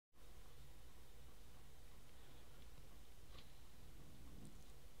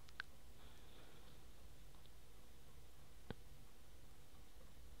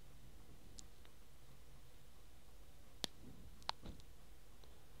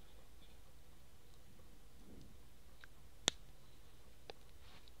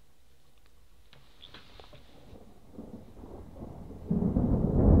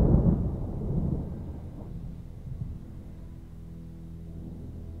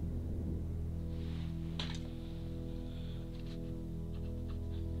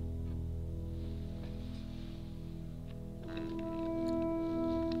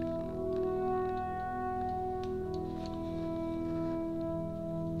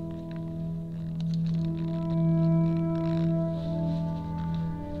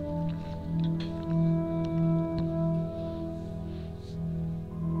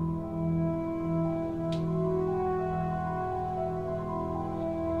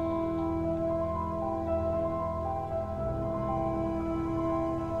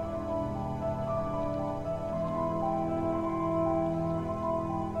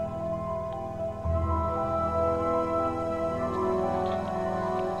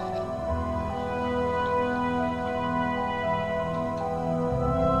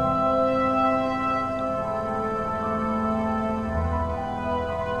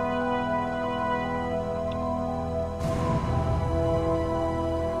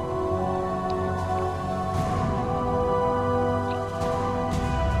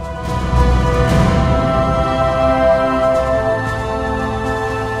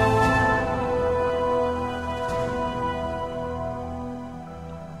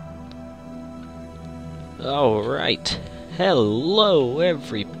Alright, hello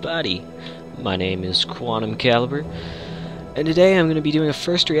everybody, my name is Quantum Caliber, and today I'm going to be doing a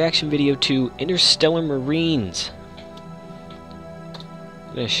first reaction video to Interstellar Marines.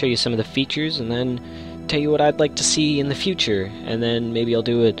 I'm going to show you some of the features and then tell you what I'd like to see in the future, and then maybe I'll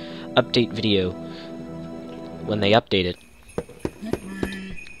do an update video when they update it.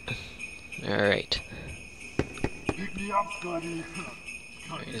 Alright.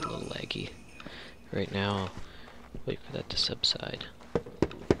 It's a little laggy. Right now, wait for that to subside.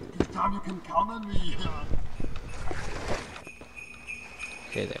 This time you can count on me.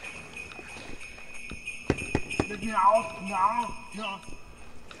 Okay, there. Let me out now.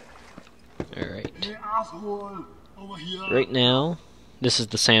 Alright. Hey, asshole, over here. Right now, this is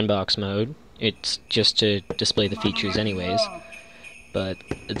the sandbox mode. It's just to display the features anyways. But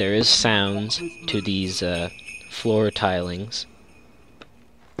there is sounds to these floor tilings.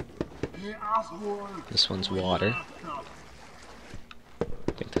 Hey, asshole. This one's water. I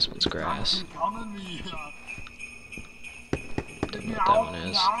think this one's grass. Count on me. Don't know what that one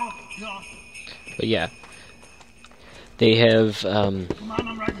is. But yeah. They have Come on,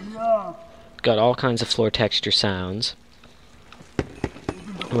 I'm right here. got all kinds of floor texture sounds.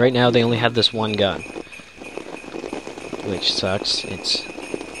 Right now they only have this one gun, which sucks. It's,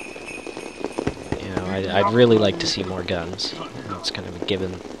 you know, I'd really like to see more guns. It's kind of a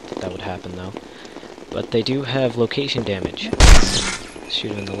given that would happen though. But they do have location damage.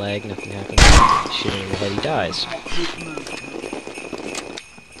 Shoot him in the leg, nothing happens. Shoot him in the head, he dies.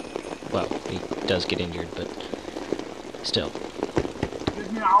 Well, he does get injured, but still.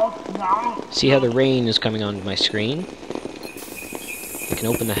 Let me out now. See how the rain is coming onto my screen? You can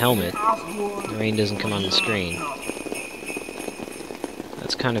open the helmet. The rain doesn't come on the screen.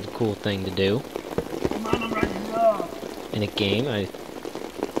 That's kind of a cool thing to do Come on, I'm right here. in a game.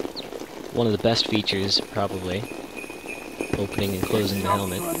 One of the best features, probably. Opening and closing the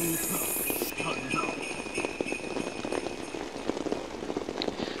helmet.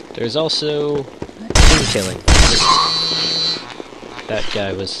 There's also team killing. That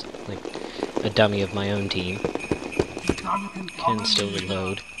guy was like a dummy of my own team. Can still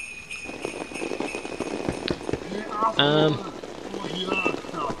reload.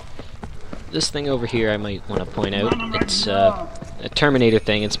 This thing over here I might want to point out. It's a Terminator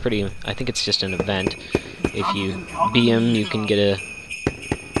thing. It's pretty. I think it's just an event. If you beat him, you can get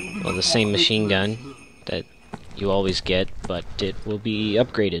the same machine gun that you always get, but it will be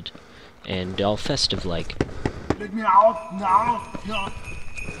upgraded and all festive-like. Let me out now.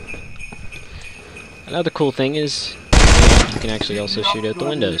 Another cool thing is you can actually also shoot out the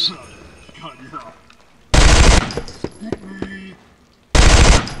windows.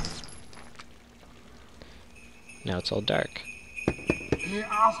 Now it's all dark. Hey,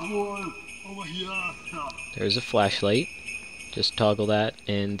 asshole, over here. There's a flashlight. Just toggle that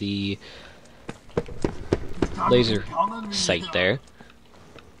and the laser sight there.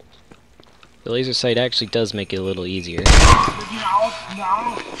 The laser sight actually does make it a little easier.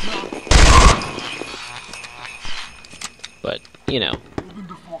 But, you know,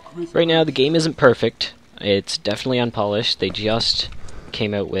 right now the game isn't perfect. It's definitely unpolished. They just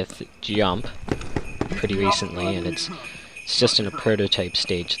came out with Jump pretty recently, and it's just in a prototype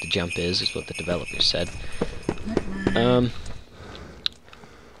stage. The Jump is what the developers said.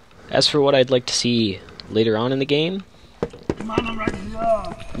 As for what I'd like to see later on in the game,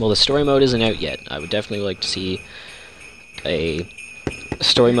 well, the story mode isn't out yet. I would definitely like to see a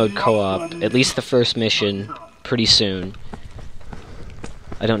story mode co-op, at least the first mission, pretty soon.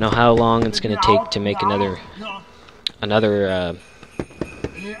 I don't know how long it's going to take to make another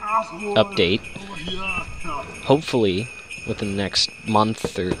update. Hopefully within the next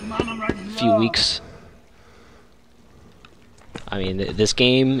month or few weeks. I mean, this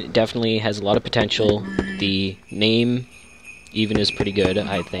game definitely has a lot of potential. The name even is pretty good,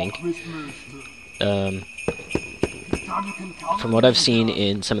 I think. From what I've seen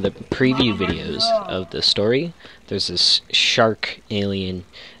in some of the preview videos of the story, there's this shark alien,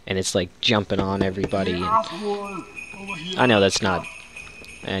 and it's like jumping on everybody. And I know that's not.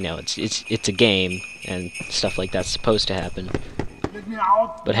 I know it's a game, and stuff like that's supposed to happen.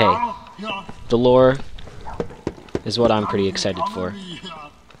 But hey, the lore is what I'm pretty excited for.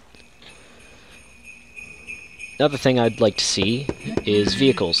 Another thing I'd like to see is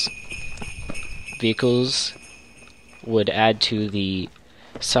vehicles. Vehicles would add to the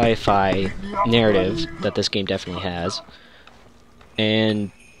sci-fi narrative that this game definitely has, and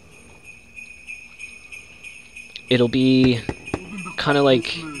it'll be kind of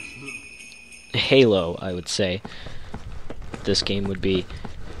like Halo, I would say. This game would be.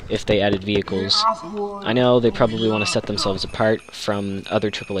 if they added vehicles. I know they probably want to set themselves apart from other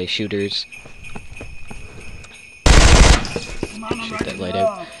AAA shooters. Shoot that light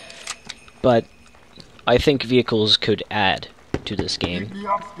out. But I think vehicles could add to this game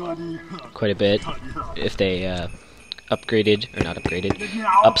quite a bit if they upgraded, or not upgraded,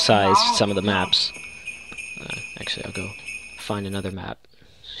 upsized some of the maps. Actually, I'll go find another map,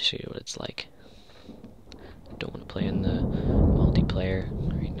 show you what it's like. Don't want to play in the multiplayer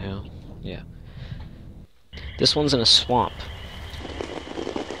right now. Yeah. This one's in a swamp.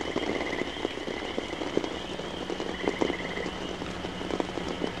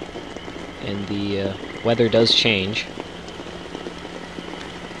 And the weather does change.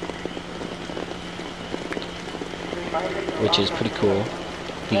 Which is pretty cool.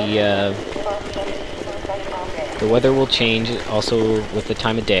 The weather will change also with the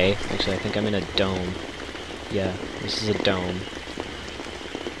time of day. Actually, I think I'm in a dome. Yeah, this is a dome.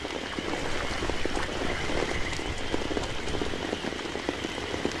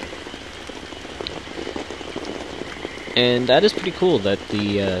 And that is pretty cool that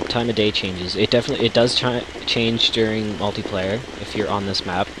the time of day changes. It does change during multiplayer if you're on this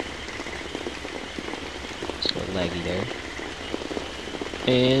map. It's a little laggy there.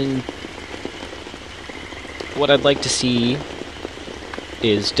 And what I'd like to see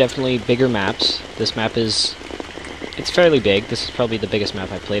is definitely bigger maps. This map it's fairly big. This is probably the biggest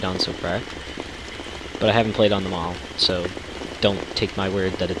map I've played on so far. But I haven't played on them all, so don't take my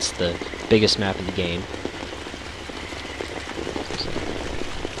word that it's the biggest map in the game.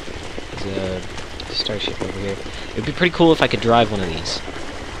 There's a starship over here. It would be pretty cool if I could drive one of these.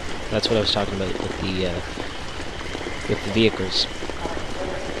 That's what I was talking about with the vehicles.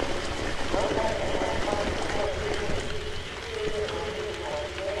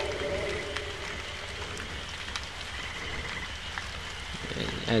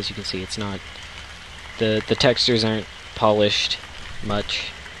 As you can see, it's not... The textures aren't polished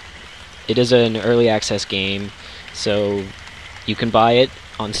much. It is an early access game, so you can buy it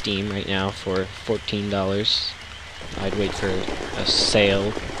on Steam right now for $14. I'd wait for a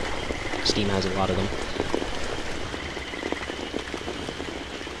sale. Steam has a lot of them.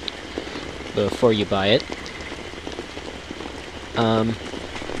 Before you buy it.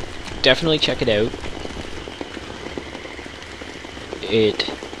 Definitely check it out. It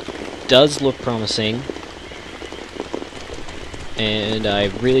does look promising, and I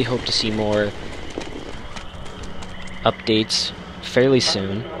really hope to see more updates fairly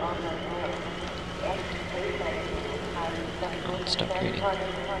soon. Oh, it stopped reading.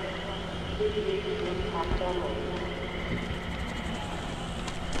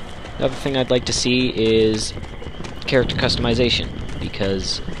 Another thing I'd like to see is character customization,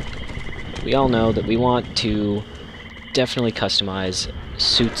 because we all know that we want to definitely customize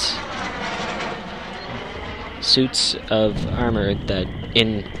suits of armor that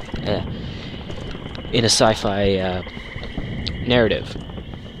in a sci-fi narrative,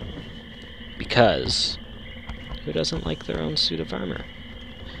 because who doesn't like their own suit of armor?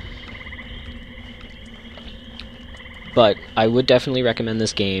 But I would definitely recommend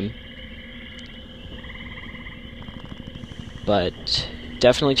this game, but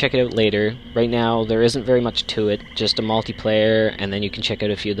definitely check it out later. Right now, there isn't very much to it, just a multiplayer, and then you can check out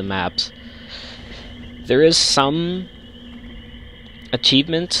a few of the maps. There is some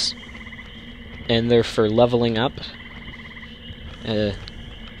achievements, and they're for leveling up.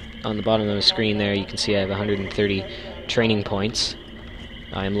 On the bottom of the screen there, you can see I have 130 training points.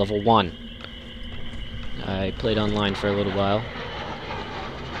 I am level 1. I played online for a little while,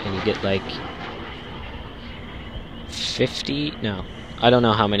 and you get like 50? No. I don't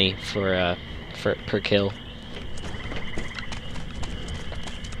know how many for per kill.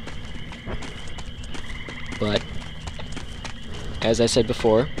 But as I said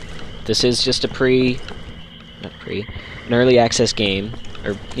before, this is just an early access game,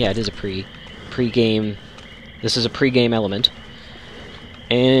 or yeah, it is a pre-game. This is a pre-game element,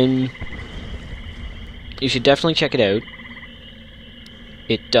 and you should definitely check it out.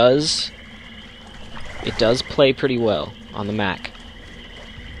 It does play pretty well on the Mac,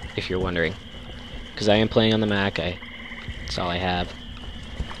 if you're wondering, because I am playing on the Mac. That's all I have.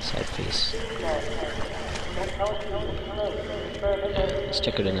 Side face. Let's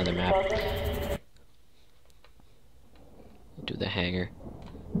check out another map. Do the hangar.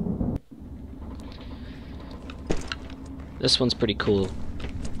 This one's pretty cool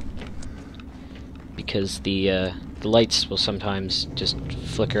because the lights will sometimes just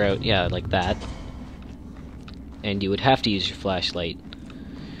flicker out, yeah, like that. And you would have to use your flashlight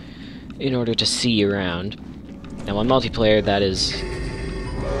in order to see around. Now on multiplayer, that is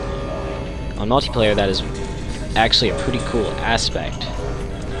on multiplayer, that is actually a pretty cool aspect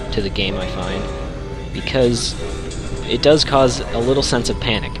to the game, I find, because it does cause a little sense of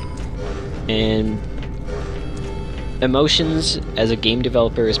panic. And emotions as a game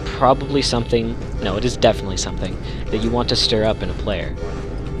developer is probably something, no, it is definitely something that you want to stir up in a player.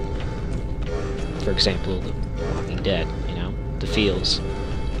 For example, The Walking Dead, you know, the feels.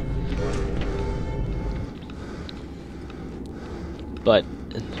 But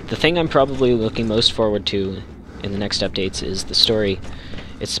the thing I'm probably looking most forward to in the next updates is the story.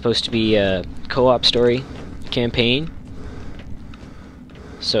 It's supposed to be a co-op story campaign,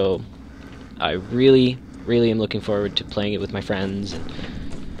 so I really am looking forward to playing it with my friends and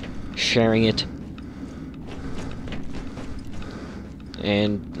sharing it,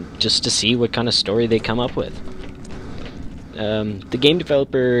 and just to see what kind of story they come up with. The game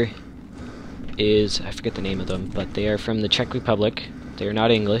developer is, I forget the name of them, but they are from the Czech Republic. They are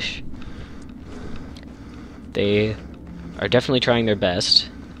not English. They are definitely trying their best.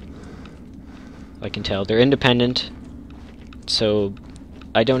 I can tell. They're independent, so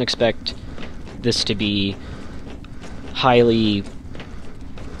I don't expect this to be highly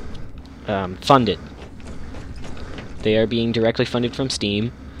funded. They are being directly funded from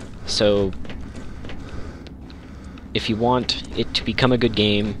Steam, so if you want it to become a good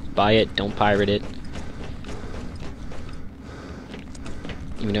game, buy it, don't pirate it.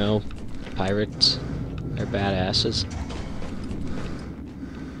 You know, pirates are badasses.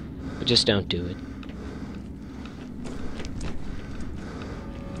 But just don't do it.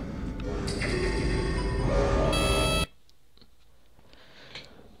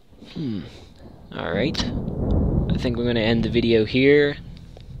 Alright. I think we're going to end the video here.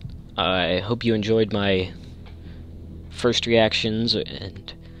 I hope you enjoyed my first reactions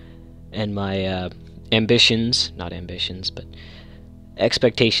and my ambitions, not ambitions, but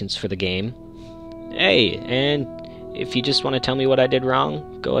expectations for the game. Hey, and if you just want to tell me what I did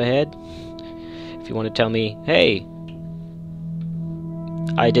wrong, go ahead. If you want to tell me, hey,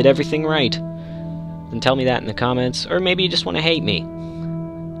 I did everything right, then tell me that in the comments, or maybe you just want to hate me.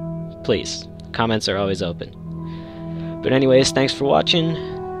 Please, comments are always open. But anyways, thanks for watching,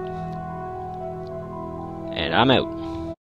 and I'm out.